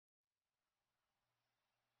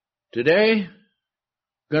Today, I'm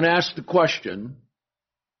going to ask the question,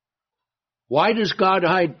 why does God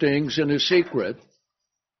hide things in a secret,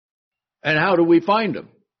 and how do we find them?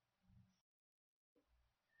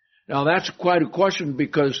 Now, that's quite a question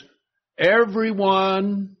because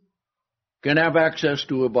everyone can have access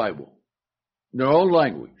to a Bible in their own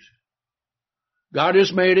language. God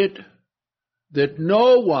has made it that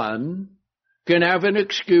no one can have an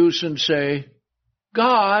excuse and say,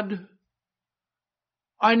 God,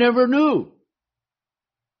 I never knew.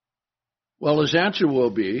 Well, his answer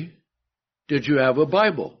will be, did you have a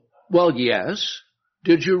Bible? Well, yes.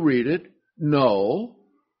 Did you read it? No.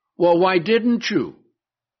 Well, why didn't you?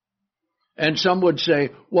 And some would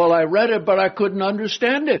say, well, I read it, but I couldn't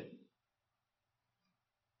understand it.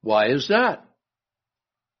 Why is that?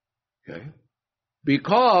 Okay.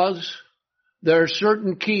 Because there are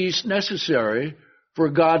certain keys necessary for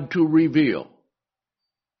God to reveal.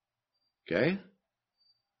 Okay?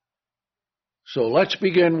 So let's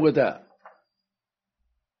begin with that.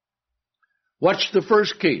 What's the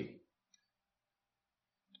first key?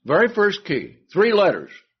 Very first key. 3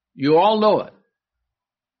 letters. You all know it.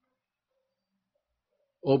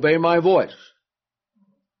 Obey my voice.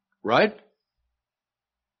 Right?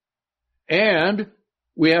 And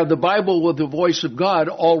we have the Bible with the voice of God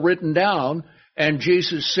all written down, and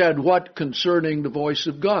Jesus said what concerning the voice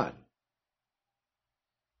of God?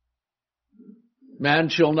 Man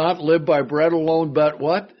shall not live by bread alone, but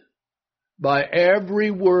what? By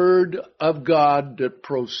every word of God that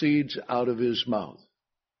proceeds out of his mouth.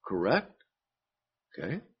 Correct?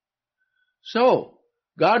 Okay. So,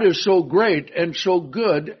 God is so great and so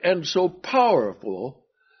good and so powerful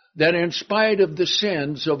that in spite of the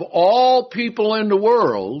sins of all people in the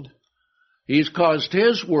world, he's caused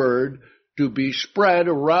his word to be spread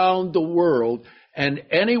around the world, and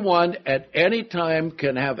anyone at any time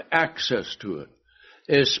can have access to it,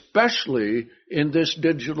 especially in this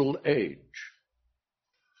digital age.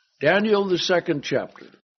 Daniel, the 2nd chapter.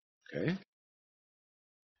 Okay.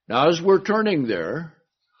 Now, as we're turning there,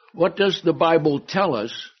 what does the Bible tell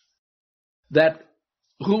us that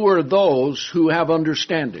who are those who have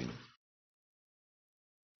understanding?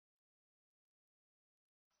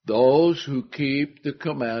 Those who keep the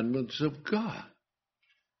commandments of God.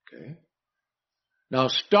 Okay. Now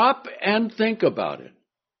stop and think about it.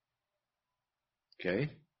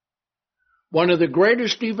 Okay. One of the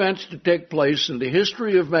greatest events to take place in the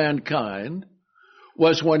history of mankind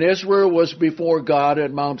was when Israel was before God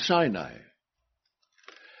at Mount Sinai.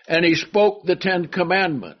 And he spoke the 10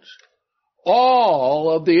 commandments. All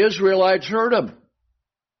of the Israelites heard him.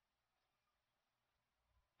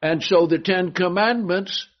 And so the 10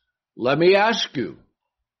 commandments, let me ask you,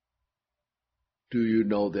 do you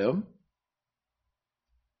know them?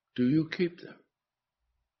 Do you keep them?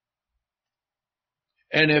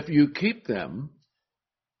 And if you keep them,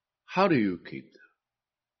 how do you keep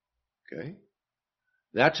them? Okay?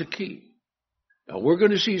 That's a key. Now we're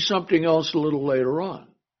going to see something else a little later on.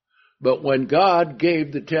 But when God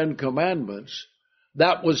gave the 10 commandments,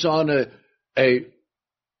 that was on a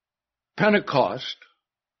Pentecost.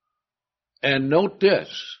 And note this,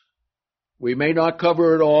 we may not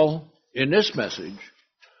cover it all in this message,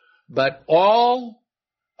 but all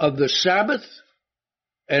of the Sabbath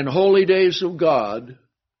and holy days of God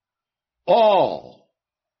all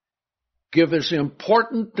give us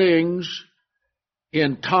important things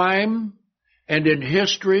in time and in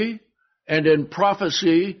history and in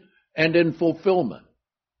prophecy and in fulfillment.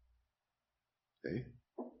 Okay.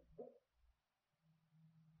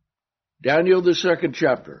 Daniel, the 2nd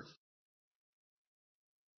chapter.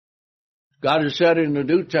 God has said in the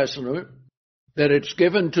New Testament that it's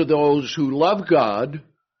given to those who love God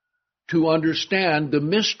to understand the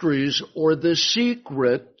mysteries or the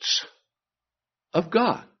secrets of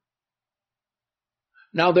God.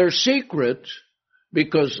 Now, they're secrets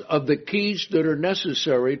because of the keys that are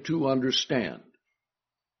necessary to understand.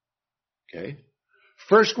 Okay?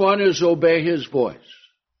 First one is obey his voice.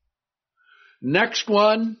 Next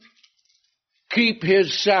one, keep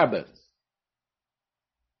his Sabbath.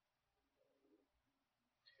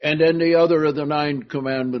 And then the other of the 9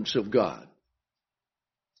 commandments of God.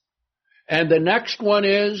 And the next one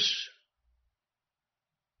is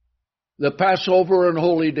the Passover and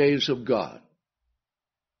holy days of God.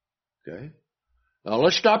 Okay? Now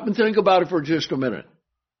let's stop and think about it for just a minute.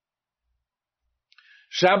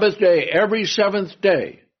 Sabbath day, every 7th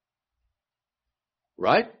day.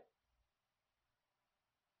 Right?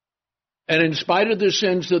 And in spite of the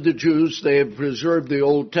sins of the Jews, they have preserved the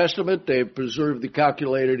Old Testament, they have preserved the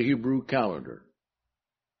calculated Hebrew calendar.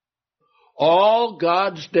 All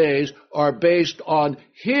God's days are based on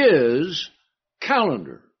his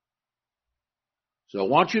calendar. So I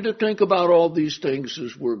want you to think about all these things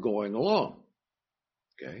as we're going along.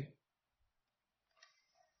 Okay?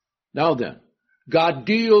 Now then, God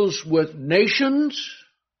deals with nations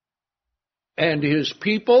and His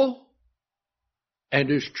people and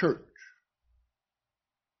His church.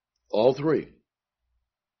 All three.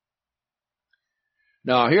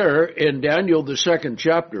 Now here in Daniel, the 2nd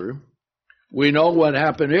chapter, we know what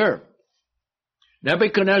happened here.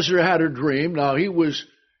 Nebuchadnezzar had a dream. Now he was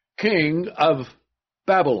king of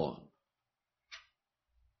Babylon.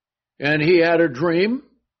 And he had a dream,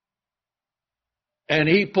 and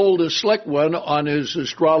he pulled a slick one on his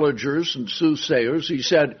astrologers and soothsayers. He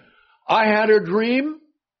said, I had a dream.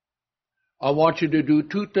 I want you to do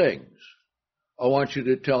two things. I want you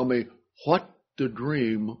to tell me what the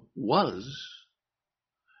dream was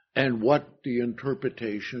and what the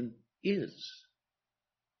interpretation is.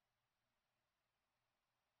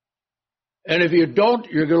 And if you don't,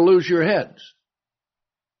 you're going to lose your heads.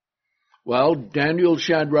 Well, Daniel,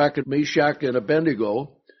 Shadrach, and Meshach, and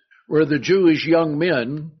Abednego were the Jewish young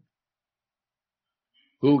men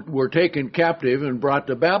who were taken captive and brought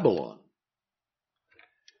to Babylon.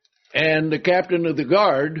 And the captain of the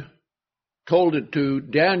guard told it to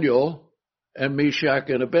Daniel and Meshach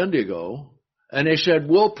and Abednego, and they said,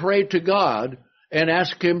 we'll pray to God and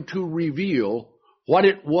ask Him to reveal what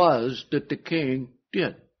it was that the king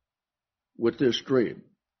did with this dream.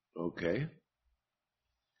 Okay?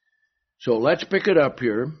 So let's pick it up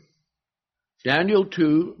here. Daniel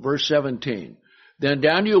 2, verse 17. Then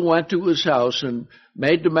Daniel went to his house and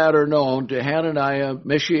made the matter known to Hananiah,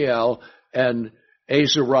 Mishael, and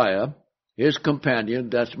Azariah, his companion,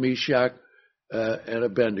 that's Meshach and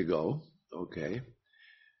Abednego, okay,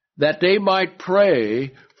 that they might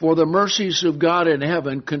pray for the mercies of God in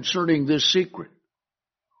heaven concerning this secret.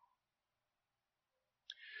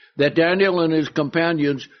 That Daniel and his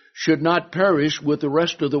companions should not perish with the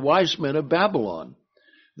rest of the wise men of Babylon.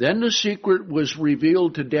 Then the secret was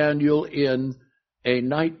revealed to Daniel in a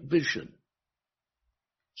night vision.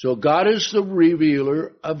 So God is the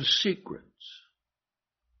revealer of secrets.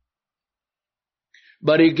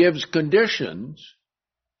 But He gives conditions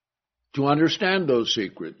to understand those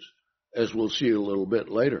secrets, as we'll see a little bit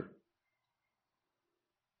later.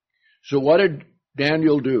 So what did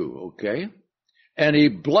Daniel do? Okay. And he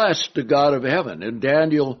blessed the God of heaven. And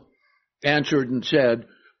Daniel answered and said,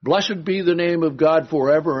 Blessed be the name of God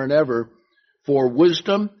forever and ever, for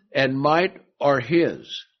wisdom and might are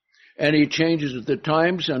His. And He changes the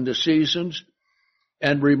times and the seasons,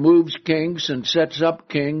 and removes kings and sets up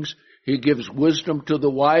kings. He gives wisdom to the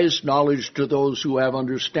wise, knowledge to those who have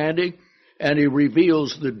understanding, and He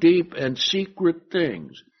reveals the deep and secret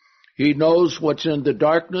things. He knows what's in the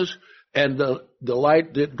darkness and the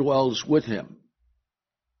light that dwells with Him.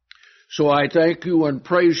 So I thank You and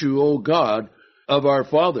praise You, O God of our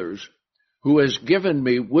fathers, who has given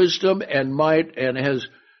me wisdom and might and has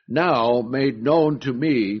now made known to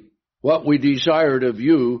me what we desired of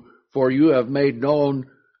You, for You have made known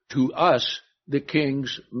to us the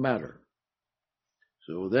king's matter.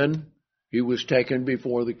 So then he was taken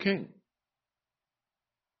before the king.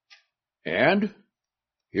 And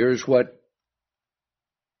here's what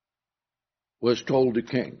was told the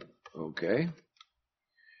king. Okay?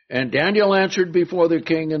 And Daniel answered before the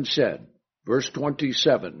king and said, verse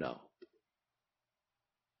 27 now.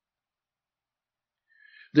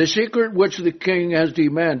 The secret which the king has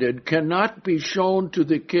demanded cannot be shown to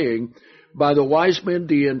the king by the wise men,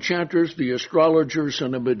 the enchanters, the astrologers,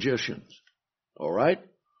 and the magicians. All right?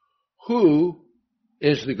 Who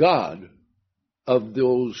is the God of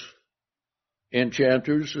those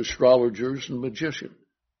enchanters, astrologers, and magicians?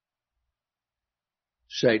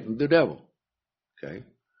 Satan, the devil. Okay?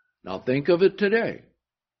 Now think of it today.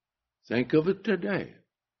 Think of it today.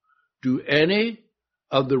 Do any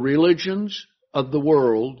of the religions of the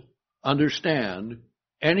world understand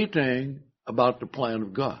anything about the plan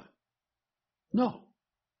of God? No.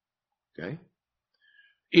 Okay?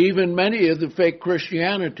 Even many of the fake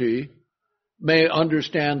Christianity may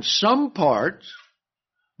understand some parts,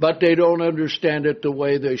 but they don't understand it the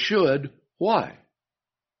way they should. Why?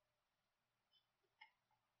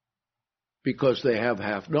 Because they have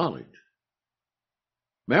half knowledge.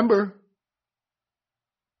 Remember,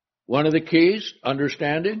 one of the keys,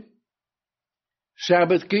 understanding,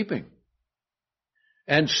 Sabbath keeping.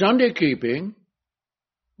 And Sunday keeping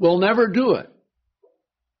will never do it.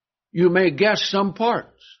 You may guess some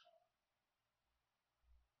parts,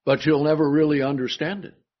 but you'll never really understand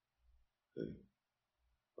it.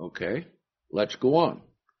 Okay, let's go on.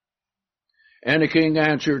 And the king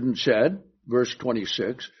answered and said, verse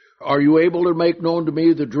 26, Are you able to make known to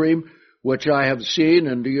me the dream which I have seen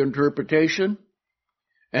and the interpretation?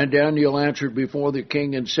 And Daniel answered before the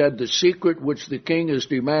king and said, the secret which the king has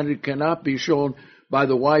demanded cannot be shown by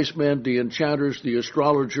the wise men, the enchanters, the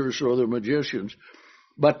astrologers, or the magicians.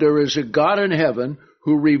 But there is a God in heaven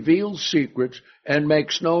who reveals secrets and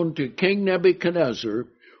makes known to King Nebuchadnezzar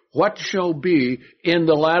what shall be in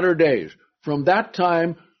the latter days, from that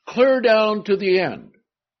time clear down to the end.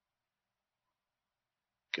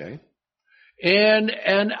 Okay? In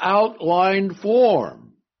an outlined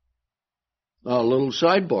form. Now, a little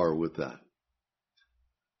sidebar with that.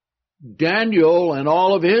 Daniel and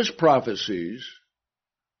all of his prophecies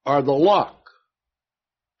are the lock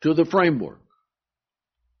to the framework.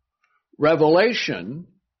 Revelation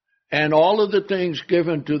and all of the things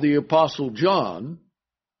given to the Apostle John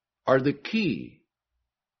are the key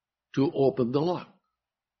to open the lock.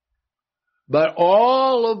 But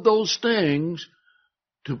all of those things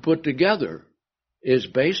to put together is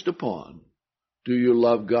based upon, do you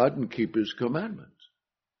love God and keep His commandments?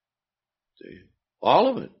 See? All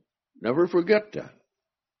of it. Never forget that.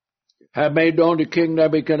 Have made known to King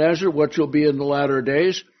Nebuchadnezzar what shall be in the latter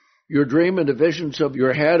days. Your dream and the visions of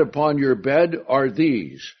your head upon your bed are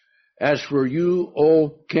these. As for you, O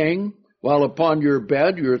king, while upon your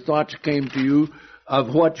bed your thoughts came to you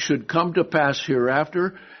of what should come to pass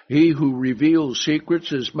hereafter, he who reveals secrets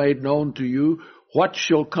has made known to you what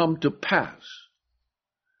shall come to pass.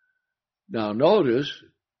 Now notice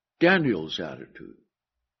Daniel's attitude.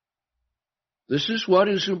 This is what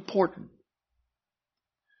is important.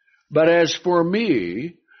 But as for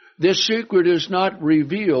me, this secret is not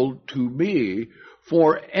revealed to me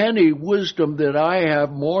for any wisdom that I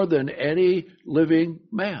have more than any living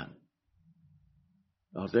man.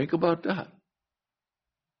 Now think about that.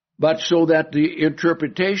 But so that the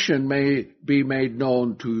interpretation may be made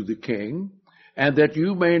known to the king, and that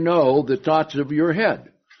you may know the thoughts of your head.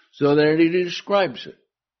 So that he describes it.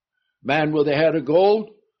 Man with a head of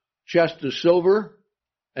gold, chest of silver,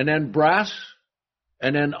 and then brass,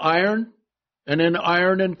 and then iron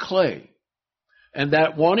and clay. And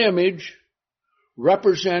that one image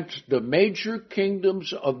represents the major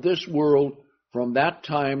kingdoms of this world from that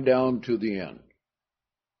time down to the end.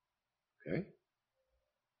 Okay?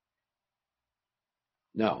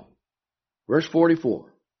 Now, verse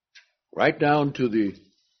 44, right down to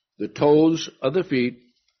the toes of the feet,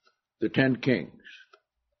 the 10 kings.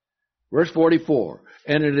 Verse 44,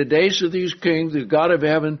 and in the days of these kings, the God of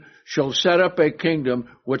heaven shall set up a kingdom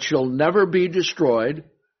which shall never be destroyed,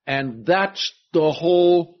 and that's the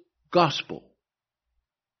whole gospel.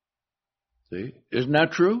 See? Isn't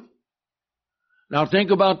that true? Now think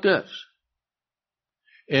about this.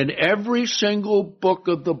 In every single book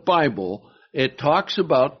of the Bible, it talks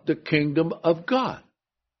about the kingdom of God.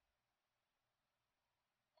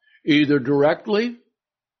 Either directly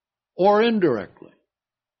or indirectly.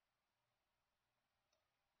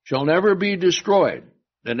 Shall never be destroyed.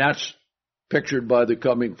 And that's pictured by the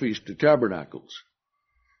coming Feast of Tabernacles.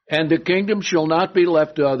 And the kingdom shall not be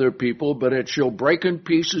left to other people, but it shall break in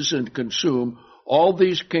pieces and consume all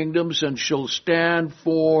these kingdoms and shall stand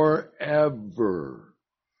forever.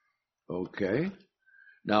 Okay?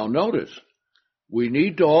 Now notice, we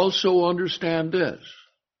need to also understand this.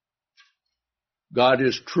 God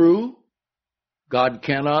is true. God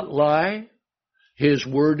cannot lie. His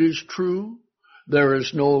word is true. There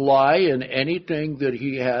is no lie in anything that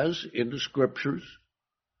He has in the Scriptures.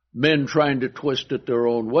 Men trying to twist it their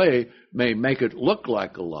own way may make it look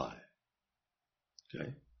like a lie.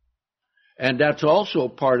 Okay? And that's also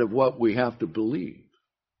part of what we have to believe.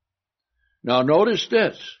 Now notice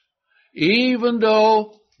this. Even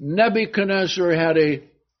though Nebuchadnezzar had an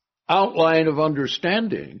outline of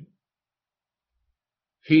understanding,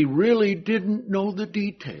 he really didn't know the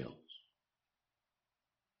details.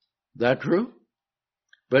 That true?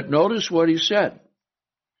 But notice what he said.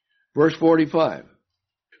 Verse 45.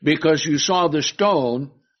 Because you saw the stone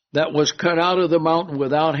that was cut out of the mountain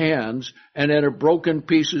without hands, and it had broken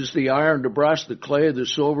pieces the iron, the brass, the clay, the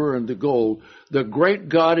silver, and the gold. The great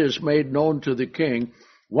God is made known to the king.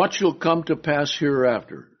 What shall come to pass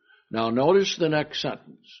hereafter? Now notice the next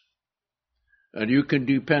sentence. And you can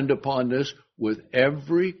depend upon this with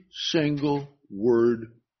every single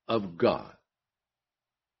word of God.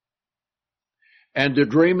 And the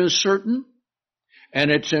dream is certain,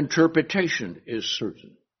 and its interpretation is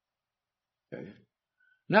certain. Okay.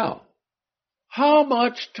 Now, how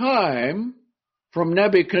much time from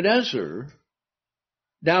Nebuchadnezzar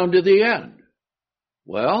down to the end?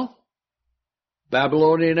 Well,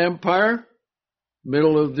 Babylonian Empire,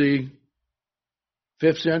 middle of the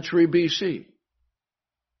 5th century BC.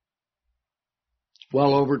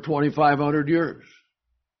 Well over 2,500 years.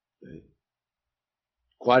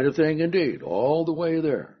 Quite a thing indeed, all the way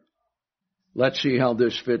there. Let's see how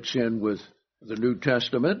this fits in with the New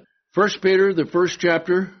Testament. 1 Peter, the first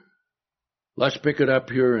chapter, let's pick it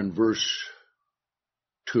up here in verse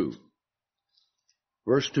 2.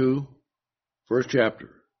 Verse 2, first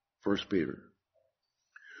chapter, 1 Peter.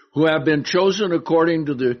 Who have been chosen according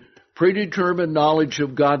to the predetermined knowledge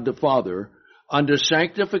of God the Father, unto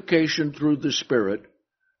sanctification through the Spirit.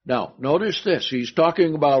 Now, notice this. He's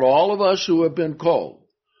talking about all of us who have been called,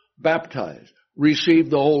 baptized,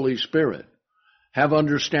 received the Holy Spirit, have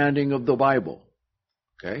understanding of the Bible.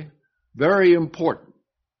 Okay? Very important.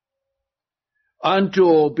 Unto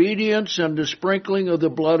obedience and the sprinkling of the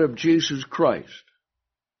blood of Jesus Christ.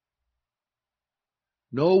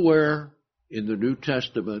 Nowhere in the New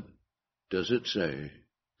Testament does it say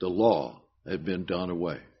the law had been done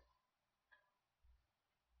away.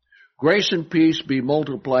 Grace and peace be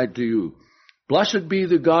multiplied to you. Blessed be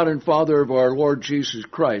the God and Father of our Lord Jesus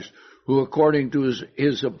Christ, who according to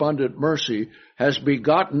his abundant mercy has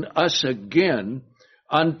begotten us again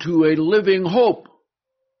unto a living hope.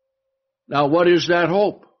 Now, what is that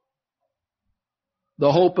hope?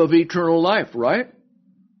 The hope of eternal life, right?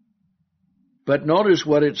 But notice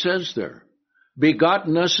what it says there.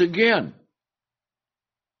 Begotten us again.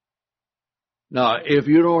 Now, if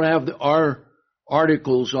you don't have our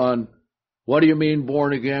articles on what do you mean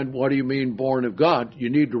born again, what do you mean born of God, you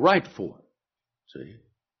need to write for it. See?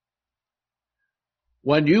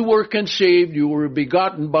 When you were conceived, you were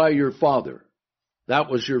begotten by your father. That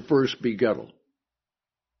was your first begettal.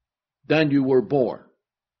 Then you were born.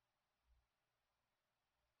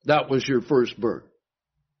 That was your first birth.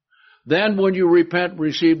 Then when you repent and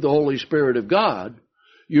receive the Holy Spirit of God,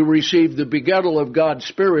 you receive the begettal of God's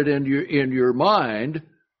Spirit in your mind,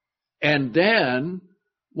 and then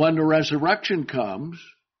when the resurrection comes,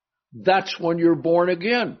 that's when you're born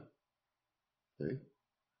again. See?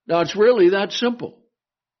 Now it's really that simple.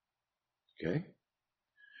 Okay?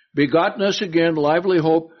 Begotten us again, lively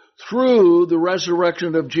hope, through the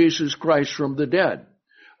resurrection of Jesus Christ from the dead,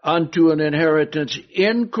 unto an inheritance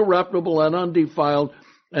incorruptible and undefiled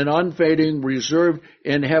and unfading, reserved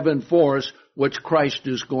in heaven for us, which Christ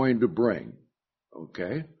is going to bring.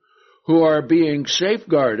 Okay? Who are being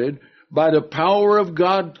safeguarded by the power of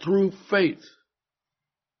God through faith.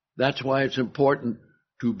 That's why it's important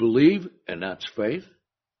to believe, and that's faith,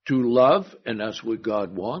 to love, and that's what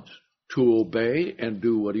God wants, to obey and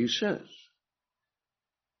do what he says.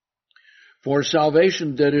 For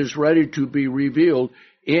salvation that is ready to be revealed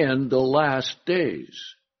in the last days.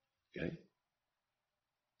 Okay?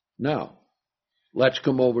 Now, let's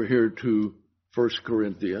come over here to 1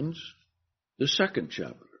 Corinthians, the second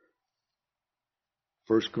chapter.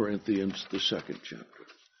 1 Corinthians, the second chapter.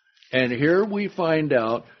 And here we find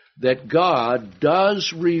out that God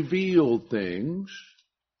does reveal things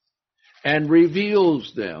and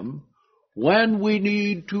reveals them when we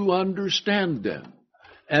need to understand them.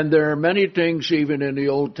 And there are many things, even in the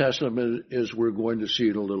Old Testament, as we're going to see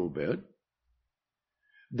in a little bit,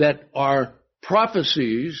 that are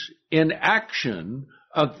prophecies in action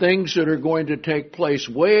of things that are going to take place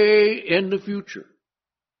way in the future.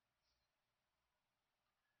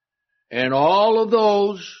 And all of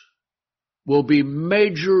those will be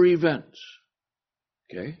major events.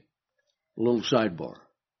 Okay? A little sidebar.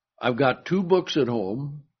 I've got 2 books at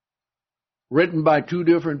home written by 2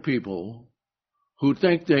 different people who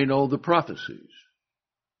think they know the prophecies.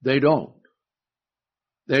 They don't.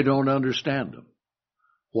 They don't understand them.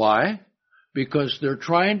 Why? Because they're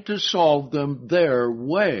trying to solve them their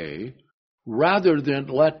way rather than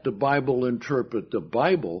let the Bible interpret the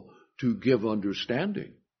Bible to give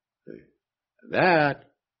understanding. That,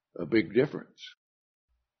 a big difference.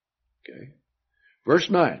 Okay. Verse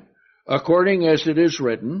 9. According as it is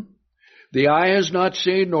written, the eye has not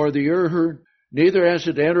seen nor the ear heard, neither has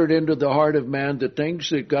it entered into the heart of man the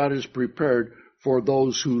things that God has prepared for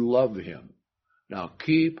those who love him. Now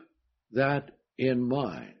keep that in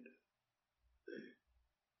mind.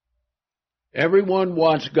 Everyone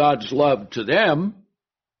wants God's love to them.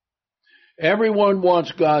 Everyone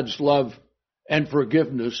wants God's love and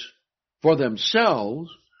forgiveness for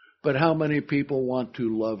themselves, but how many people want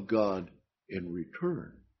to love God in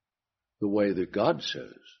return the way that God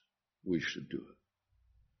says we should do it?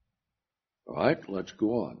 All right, let's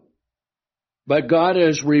go on. But God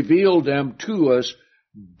has revealed them to us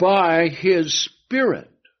by his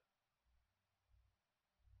Spirit.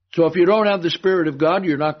 So if you don't have the Spirit of God,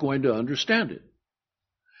 you're not going to understand it.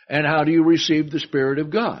 And how do you receive the Spirit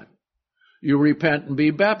of God? You repent and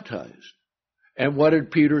be baptized. And what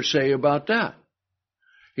did Peter say about that?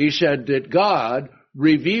 He said that God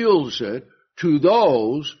reveals it to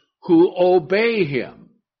those who obey him.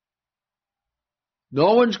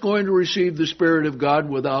 No one's going to receive the Spirit of God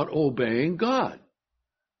without obeying God.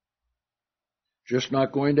 Just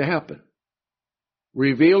not going to happen.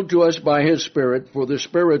 Revealed to us by His Spirit, for the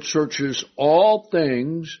Spirit searches all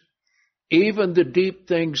things, even the deep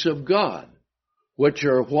things of God, which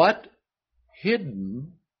are what?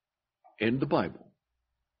 Hidden in the Bible.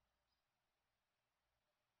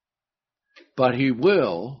 But He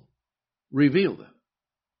will reveal them.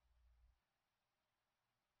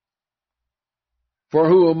 For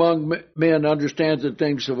who among men understands the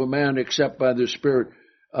things of a man except by the Spirit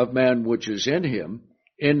of man which is in him?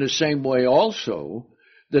 In the same way also,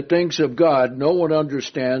 the things of God no one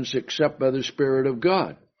understands except by the Spirit of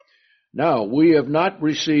God. Now, we have not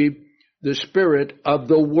received the spirit of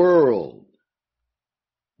the world.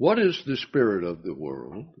 What is the spirit of the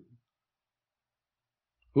world?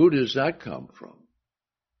 Who does that come from?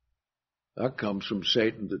 That comes from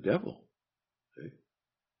Satan, the devil. See?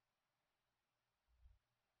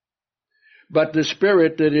 But the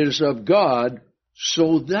Spirit that is of God,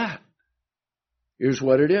 so that, here's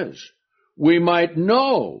what it is, we might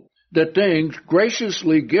know the things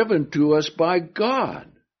graciously given to us by God.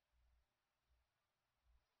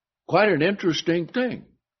 Quite an interesting thing.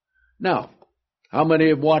 Now, how many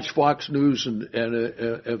have watched Fox News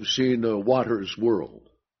and have seen Waters' World?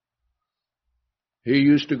 He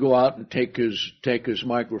used to go out and take his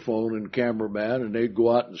microphone and cameraman, and they'd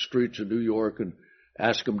go out in the streets of New York and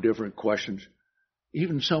ask him different questions.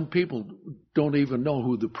 Even some people don't even know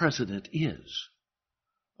who the president is.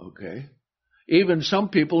 Okay? Even some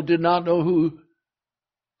people did not know who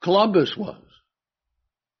Columbus was.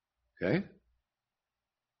 Okay?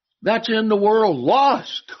 That's in the world,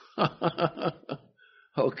 lost.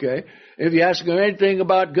 Okay? If you ask them anything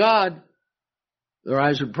about God, their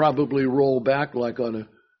eyes would probably roll back like on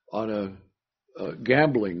a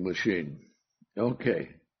gambling machine. Okay.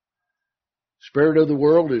 Spirit of the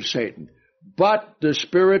world is Satan. But the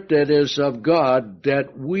Spirit that is of God,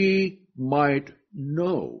 that we might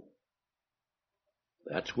know.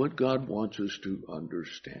 That's what God wants us to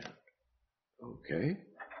understand. Okay?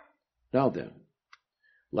 Now then,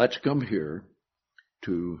 let's come here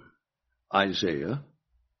to Isaiah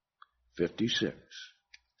 56.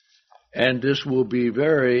 And this will be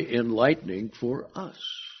very enlightening for us.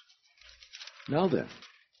 Now then,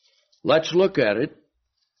 let's look at it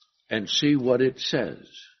and see what it says.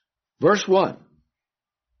 Verse 1.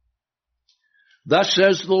 Thus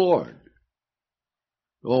says the Lord.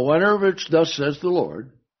 Well, whenever it's thus says the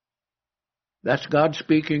Lord, that's God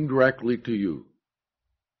speaking directly to you.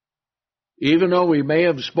 Even though we may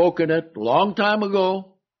have spoken it a long time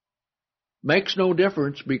ago, makes no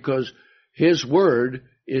difference because His word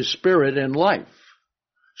is spirit and life.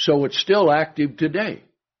 So it's still active today.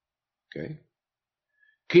 Okay?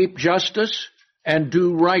 Keep justice and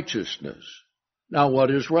do righteousness. Now,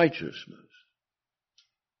 what is righteousness?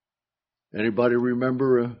 Anybody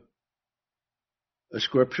remember a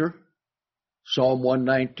scripture? Psalm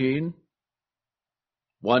 119,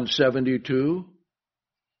 172.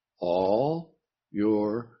 All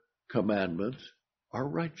your commandments are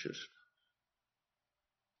righteous.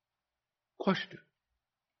 Question.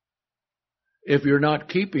 If you're not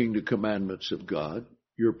keeping the commandments of God,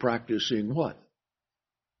 you're practicing what?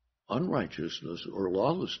 Unrighteousness or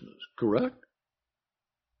lawlessness, correct?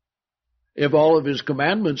 If all of His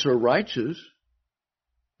commandments are righteous,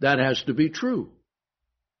 that has to be true.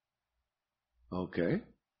 Okay?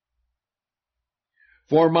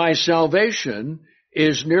 For my salvation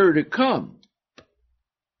is near to come.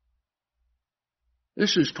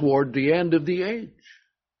 This is toward the end of the age.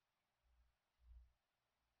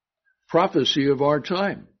 Prophecy of our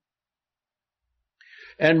time.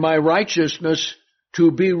 And my righteousness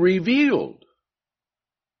to be revealed.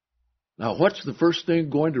 Now, what's the first thing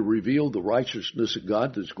going to reveal the righteousness of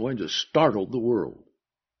God that's going to startle the world?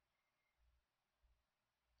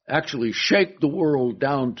 Actually shake the world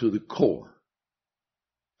down to the core.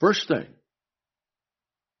 First thing.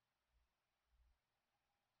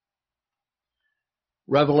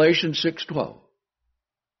 Revelation 6:12.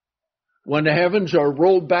 When the heavens are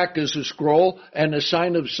rolled back as a scroll and the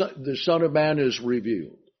sign of the Son of Man is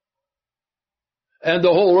revealed. And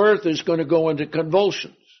the whole earth is going to go into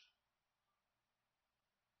convulsions.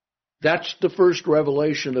 That's the first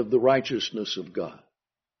revelation of the righteousness of God.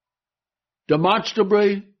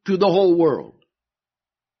 Demonstrably to the whole world.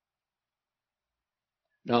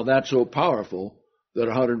 Now that's so powerful that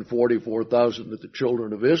 144,000 of the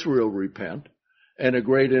children of Israel repent and a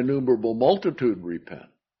great innumerable multitude repent.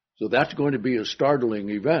 So that's going to be a startling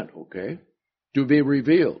event, okay? To be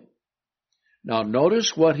revealed. Now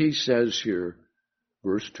notice what he says here,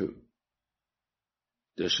 verse 2.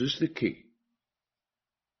 This is the key.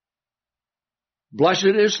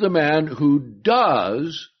 Blessed is the man who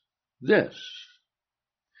does this,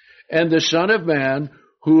 and the Son of Man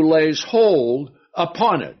who lays hold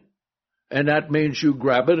upon it. And that means you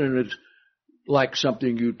grab it and it's like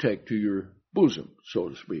something you take to your bosom, so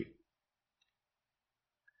to speak.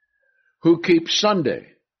 Who keeps Sunday.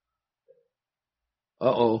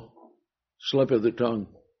 Slip of the tongue.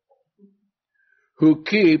 Who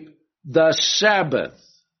keep the Sabbath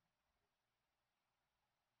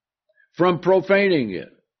from profaning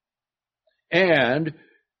it, and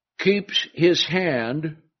keeps his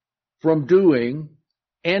hand from doing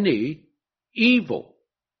any evil.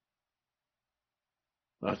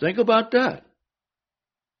 Now think about that.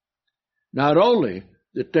 Not only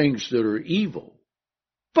the things that are evil,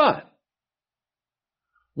 but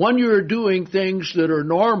when you're doing things that are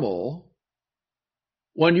normal,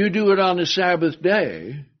 when you do it on the Sabbath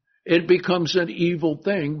day, it becomes an evil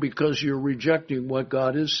thing because you're rejecting what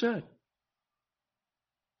God has said.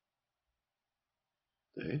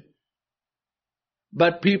 See?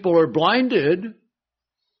 But people are blinded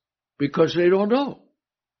because they don't know.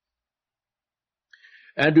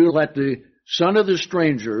 And do let the son of the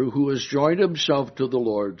stranger who has joined himself to the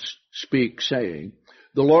Lord speak, saying,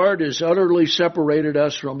 the Lord has utterly separated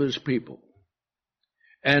us from his people.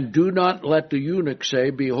 And do not let the eunuch say,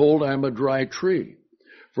 behold, I am a dry tree.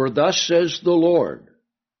 For thus says the Lord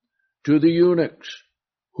to the eunuchs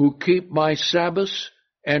who keep my Sabbaths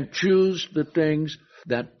and choose the things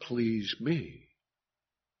that please me.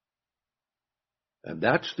 And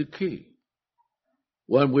that's the key.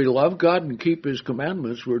 When we love God and keep his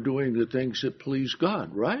commandments, we're doing the things that please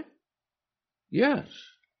God, right? Yes.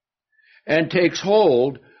 And takes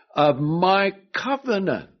hold of my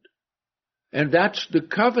covenant. And that's the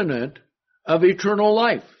covenant of eternal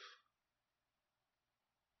life.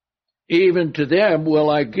 Even to them will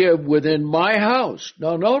I give within my house.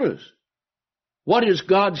 Now notice, what is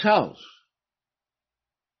God's house?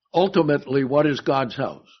 Ultimately, what is God's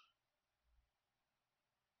house?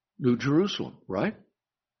 New Jerusalem, right?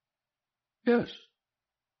 Yes.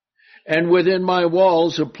 And within my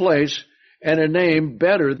walls a place and a name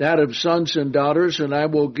better, that of sons and daughters, and I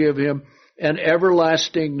will give him an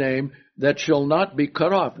everlasting name that shall not be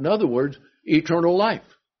cut off. In other words, eternal life.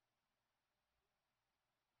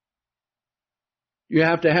 You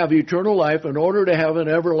have to have eternal life in order to have an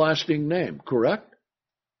everlasting name, correct?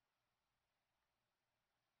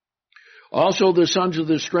 Also the sons of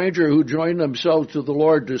the stranger who join themselves to the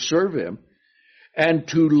Lord to serve him, and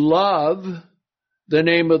to love the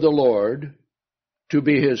name of the Lord, to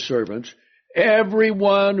be his servants,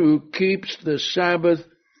 everyone who keeps the Sabbath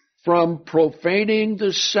from profaning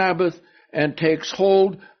the Sabbath and takes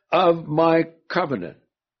hold of my covenant.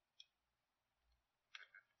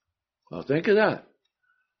 Well, think of that.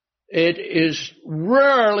 It is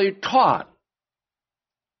rarely taught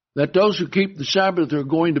that those who keep the Sabbath are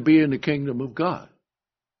going to be in the kingdom of God.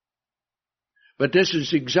 But this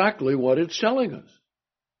is exactly what it's telling us.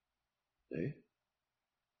 See?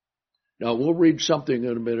 Now, we'll read something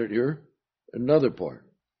in a minute here, another part.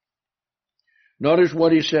 Notice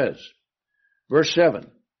what he says. Verse 7.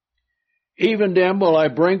 Even them will I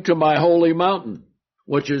bring to my holy mountain,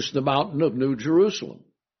 which is the mountain of New Jerusalem,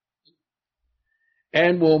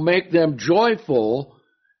 and will make them joyful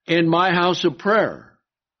in my house of prayer.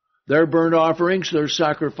 Their burnt offerings, their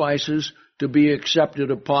sacrifices to be accepted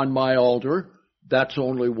upon my altar. That's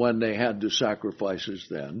only when they had the sacrifices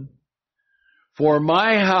then. For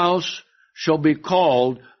my house shall be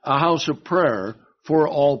called a house of prayer for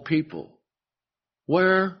all people.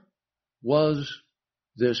 Where was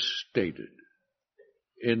this stated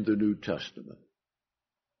in the New Testament?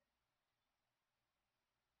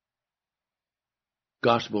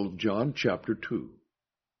 Gospel of John, chapter 2.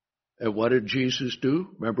 And what did Jesus do?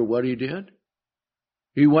 Remember what he did?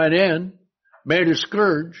 He went in, made a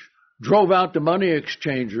scourge, drove out the money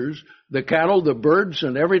exchangers, the cattle, the birds,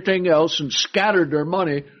 and everything else, and scattered their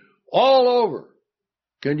money all over.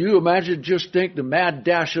 Can you imagine? Just think the mad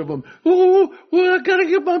dash of them. Oh, I gotta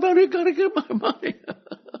get my money, gotta get my money.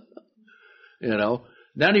 You know.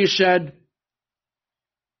 Then he said,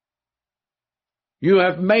 you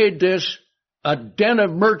have made this a den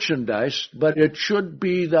of merchandise, but it should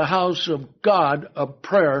be the house of God of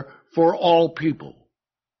prayer for all people.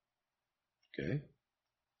 Okay.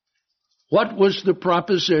 What was the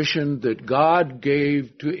proposition that God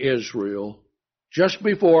gave to Israel just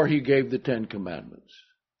before he gave the Ten Commandments?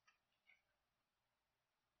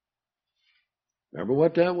 Remember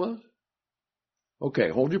what that was? Okay,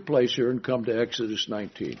 hold your place here and come to Exodus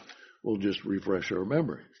 19. We'll just refresh our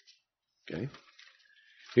memory. Okay?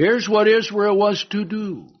 Here's what Israel was to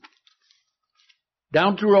do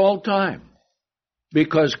down through all time.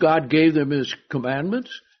 because God gave them His commandments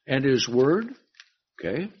and His word.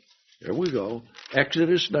 Okay, there we go.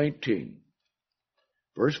 Exodus 19,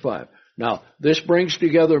 verse 5. Now, this brings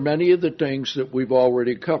together many of the things that we've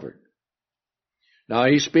already covered. Now,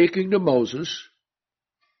 he's speaking to Moses,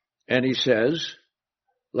 and he says,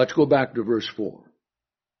 let's go back to verse 4.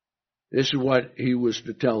 This is what he was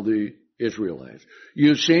to tell the Israelites.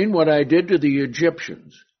 You've seen what I did to the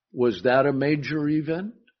Egyptians. Was that a major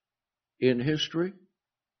event in history?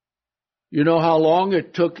 You know how long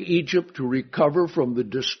it took Egypt to recover from the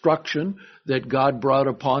destruction that God brought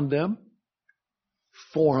upon them?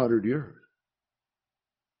 400 years.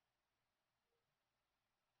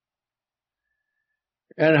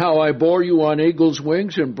 And how I bore you on eagle's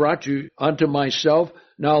wings and brought you unto myself.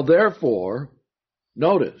 Now therefore,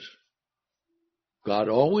 notice, God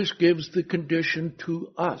always gives the condition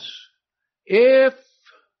to us. If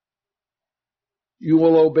you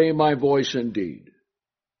will obey my voice indeed,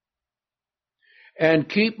 and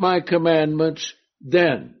keep my commandments,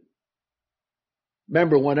 then.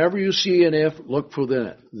 Remember, whenever you see an if, look for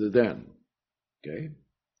the then. Okay?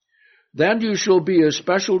 Then you shall be a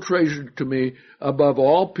special treasure to me above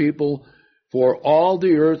all people, for all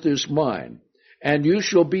the earth is mine. And you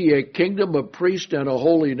shall be a kingdom of priests and a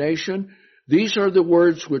holy nation. These are the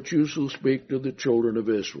words which you shall speak to the children of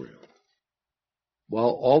Israel. Well,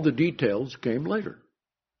 all the details came later.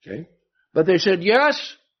 Okay? But they said,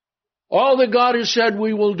 yes, all that God has said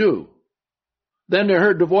we will do. Then they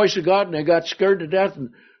heard the voice of God and they got scared to death and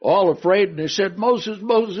all afraid. And they said, Moses,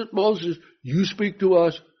 Moses, Moses, you speak to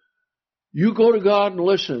us. You go to God and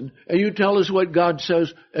listen, and you tell us what God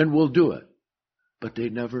says, and we'll do it. But they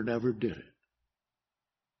never did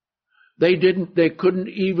it. They couldn't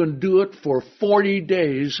even do it for 40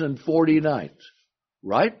 days and 40 nights.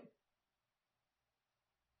 Right?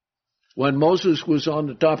 When Moses was on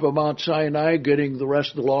the top of Mount Sinai getting the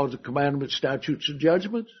rest of the laws, the commandments, statutes, and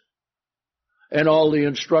judgments, and all the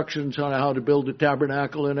instructions on how to build the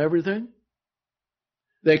tabernacle and everything,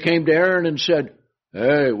 they came to Aaron and said,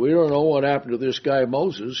 hey, we don't know what happened to this guy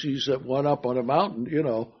Moses. He's went up on a mountain,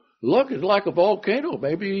 Look, it's like a volcano.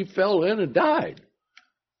 Maybe he fell in and died.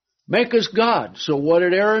 Make us God. So what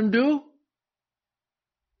did Aaron do?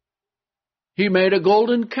 He made a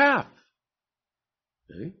golden calf.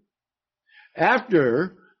 See?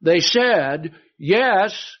 After they said,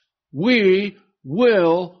 yes, we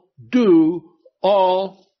will do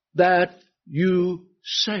all that you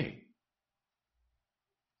say.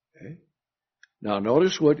 Okay? Now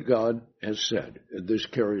notice what God has said. And this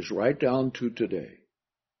carries right down to today.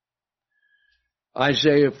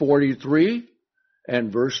 Isaiah 43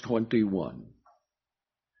 and verse 21.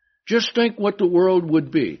 Just think what the world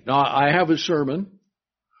would be. Now I have a sermon.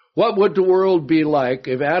 What would the world be like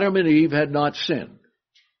if Adam and Eve had not sinned?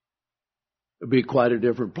 It would be quite a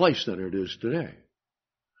different place than it is today.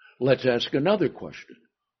 Let's ask another question.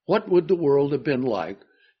 What would the world have been like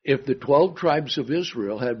if the 12 tribes of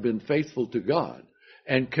Israel had been faithful to God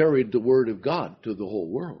and carried the word of God to the whole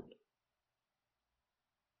world?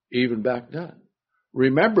 Even back then.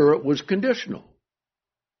 Remember, it was conditional.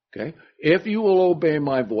 Okay? If you will obey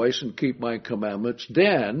my voice and keep my commandments,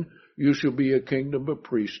 then you shall be a kingdom of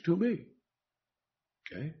priests to me.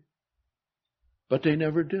 Okay? But they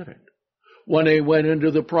never did it. When they went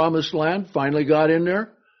into the promised land, finally got in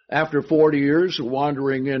there, after 40 years of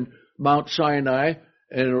wandering in Mount Sinai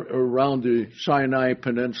and around the Sinai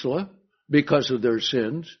Peninsula because of their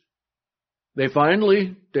sins, they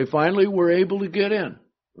finally were able to get in.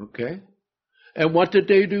 Okay? And what did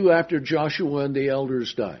they do after Joshua and the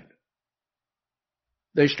elders died?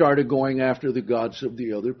 They started going after the gods of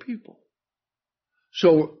the other people.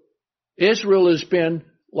 So Israel has been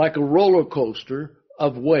like a roller coaster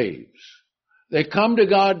of waves. They come to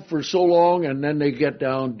God for so long and then they get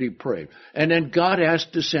down depraved. And then God has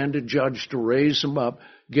to send a judge to raise them up,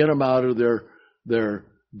 get them out of their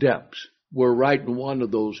depths. We're right in one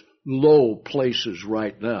of those low places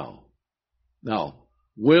right now. Now,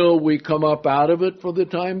 will we come up out of it for the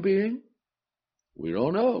time being? We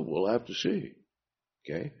don't know. We'll have to see.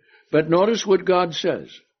 Okay? But notice what God says.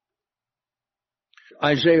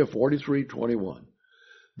 Isaiah 43:21.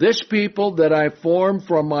 This people that I form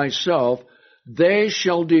from myself, they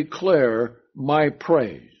shall declare my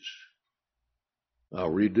praise. I'll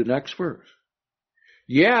read the next verse.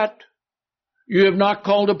 Yet you have not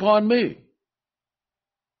called upon me,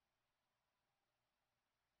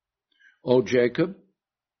 O Jacob.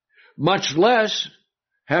 Much less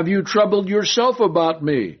have you troubled yourself about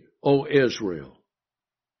me, O Israel.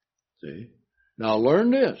 See? Now learn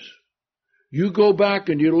this. You go back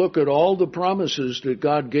and you look at all the promises that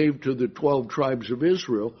God gave to the 12 tribes of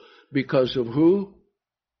Israel because of who?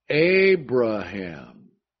 Abraham.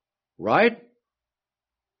 Right?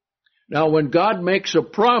 Now, when God makes a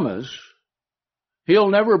promise, He'll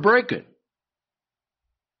never break it.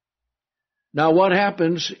 Now, what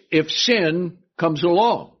happens if sin comes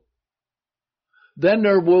along? Then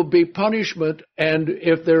there will be punishment, and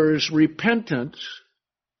if there is repentance,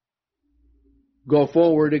 go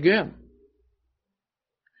forward again.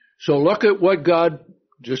 So look at what God,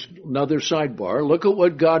 just another sidebar, look at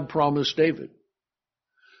what God promised David.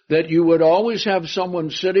 That you would always have someone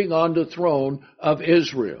sitting on the throne of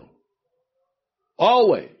Israel.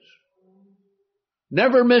 Always.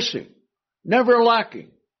 Never missing. Never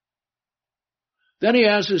lacking. Then he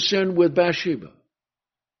has a sin with Bathsheba.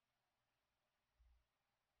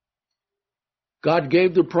 God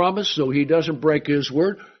gave the promise, so he doesn't break his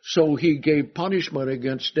word, so he gave punishment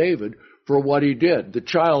against David for what he did. The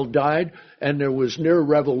child died, and there was near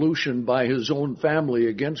revolution by his own family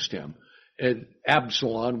against him. And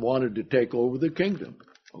Absalom wanted to take over the kingdom.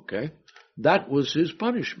 Okay? That was his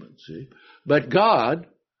punishment, see? But God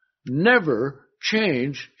never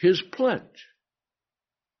changed his pledge.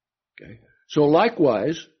 Okay? So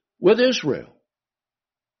likewise with Israel.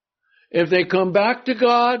 If they come back to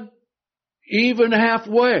God, even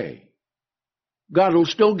halfway, God will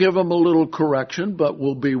still give them a little correction, but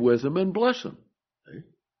will be with them and bless them. See?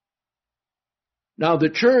 Now the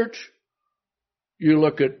church, you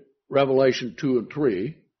look at Revelation 2 and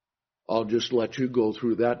 3, I'll just let you go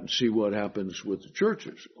through that and see what happens with the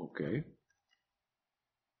churches, okay?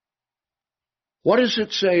 What does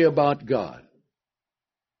it say about God?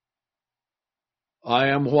 I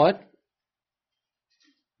am what?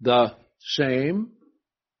 The same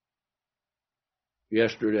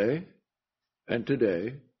yesterday and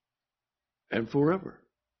today and forever.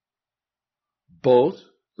 Both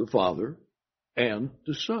the Father and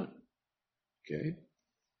the Son. Okay?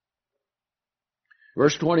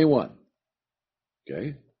 Verse 21.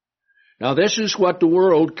 Okay? Now this is what the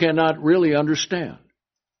world cannot really understand.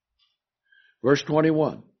 Verse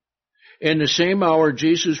 21. In the same hour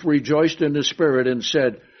Jesus rejoiced in the Spirit and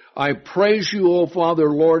said, I praise you, O Father,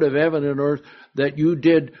 Lord of heaven and earth, that you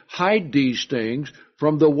did hide these things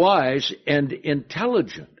from the wise and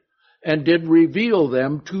intelligent, and did reveal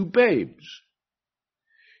them to babes.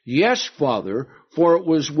 Yes, Father, for it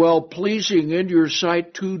was well-pleasing in your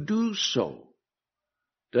sight to do so.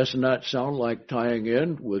 Doesn't that sound like tying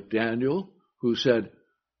in with Daniel, who said,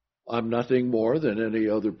 I'm nothing more than any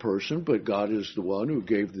other person, but God is the one who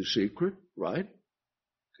gave the secret, right?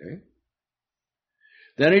 Okay.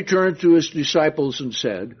 Then he turned to his disciples and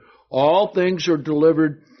said, all things are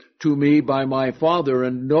delivered to me by my Father,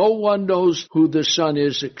 and no one knows who the Son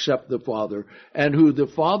is except the Father, and who the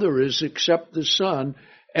Father is except the Son,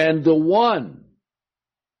 and the one.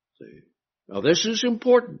 See? Now this is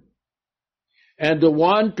important. And the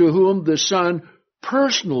one to whom the Son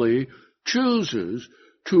personally chooses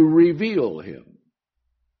to reveal him.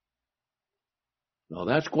 Now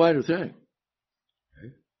that's quite a thing.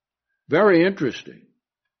 Okay. Very interesting.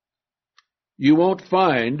 You won't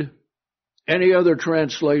find any other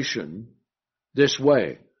translation this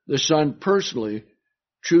way. The Son personally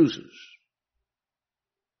chooses.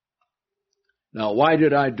 Now, why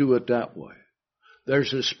did I do it that way?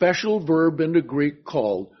 There's a special verb in the Greek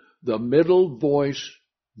called the middle voice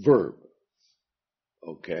verb.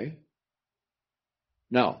 Okay?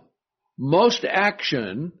 Now, most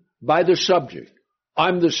action by the subject.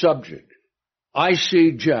 I'm the subject. I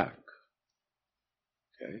see Jack.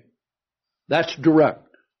 Okay? That's direct.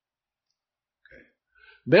 Okay.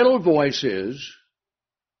 Middle voice is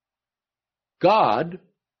God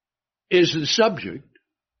is the subject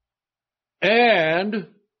and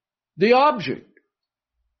the object.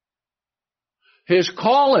 His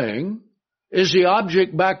calling is the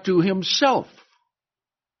object back to himself.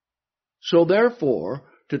 So therefore,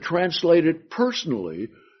 to translate it personally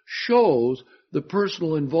shows the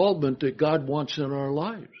personal involvement that God wants in our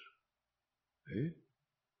lives. Okay?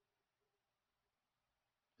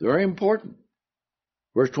 Very important.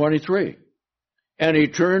 Verse 23. And he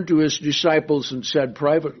turned to his disciples and said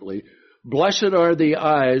privately, Blessed are the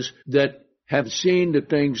eyes that have seen the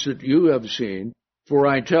things that you have seen, for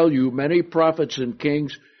I tell you, many prophets and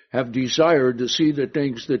kings have desired to see the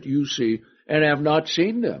things that you see and have not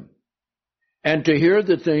seen them, and to hear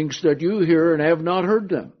the things that you hear and have not heard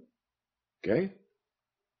them. Okay?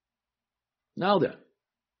 Now then,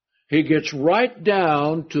 he gets right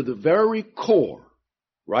down to the very core,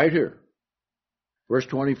 right here. Verse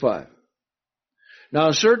 25. Now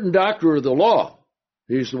a certain doctor of the law,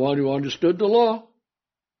 he's the one who understood the law,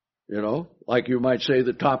 like you might say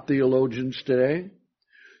the top theologians today,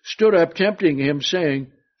 stood up tempting him, saying,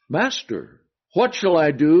 Master, what shall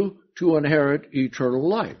I do to inherit eternal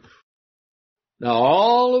life? Now,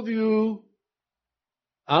 all of you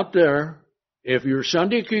out there, if you're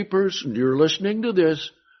Sunday keepers and you're listening to this,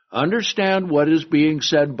 understand what is being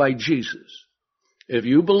said by Jesus. If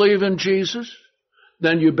you believe in Jesus,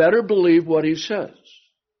 then you better believe what he says.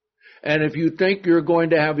 And if you think you're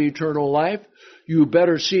going to have eternal life, you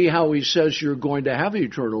better see how he says you're going to have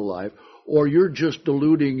eternal life, or you're just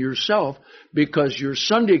deluding yourself because your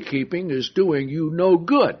Sunday keeping is doing you no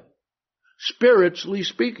good, spiritually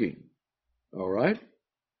speaking. All right?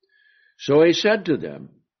 So he said to them,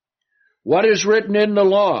 what is written in the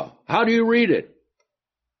law? How do you read it?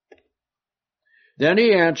 Then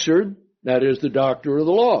he answered, that is the doctor of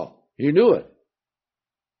the law. He knew it.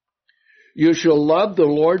 You shall love the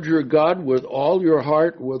Lord your God with all your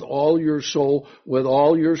heart, with all your soul, with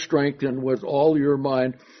all your strength, and with all your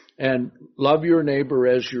mind, and love your neighbor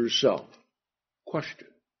as yourself. Question.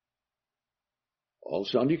 All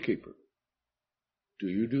Sunday keeper. Do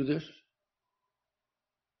you do this?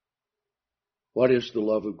 What is the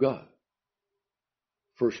love of God?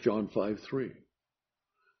 1 John 5:3.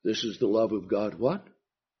 This is the love of God, what?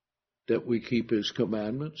 That we keep his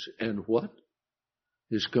commandments, and what?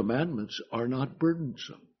 His commandments are not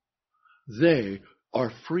burdensome. They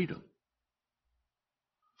are freedom.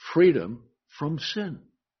 Freedom from sin.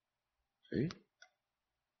 See?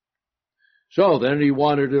 So then he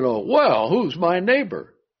wanted to know, well, who's my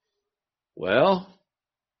neighbor? Well,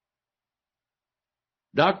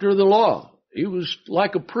 doctor of the law. He was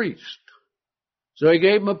like a priest. So he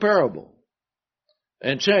gave him a parable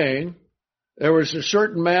and saying, there was a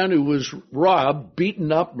certain man who was robbed,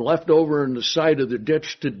 beaten up, and left over in the side of the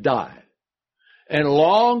ditch to die. And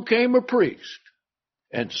along came a priest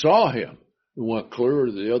and saw him and went clear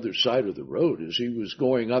to the other side of the road as he was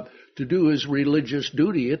going up to do his religious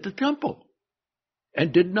duty at the temple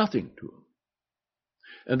and did nothing to him.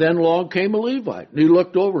 And then along came a Levite, and he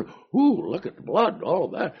looked over, ooh, look at the blood, all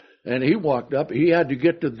of that. And he walked up. He had to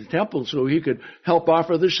get to the temple so he could help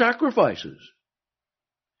offer the sacrifices.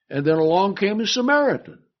 And then along came a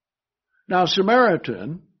Samaritan. Now,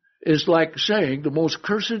 Samaritan is like saying the most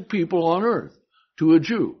cursed people on earth to a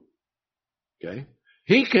Jew. Okay?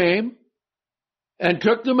 He came and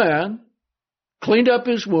took the man, cleaned up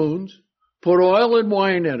his wounds, put oil and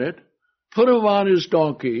wine in it, put him on his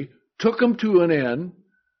donkey, took him to an inn,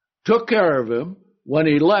 took care of him. When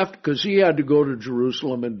he left, because he had to go to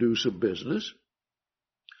Jerusalem and do some business,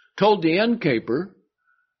 told the innkeeper,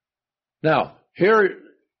 now, here,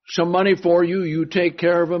 some money for you, you take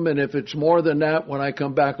care of him, and if it's more than that, when I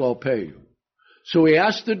come back, I'll pay you. So he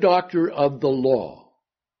asked the doctor of the law,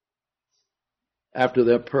 after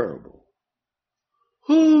that parable,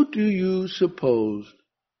 who do you suppose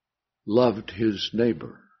loved his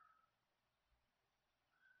neighbor?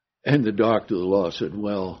 And the doctor of the law said,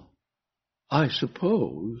 well, I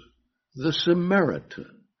suppose the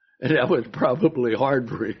Samaritan. And that was probably hard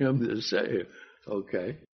for him to say.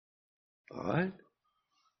 Okay. All right.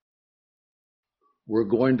 We're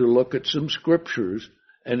going to look at some scriptures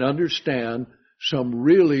and understand some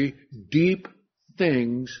really deep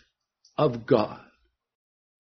things of God.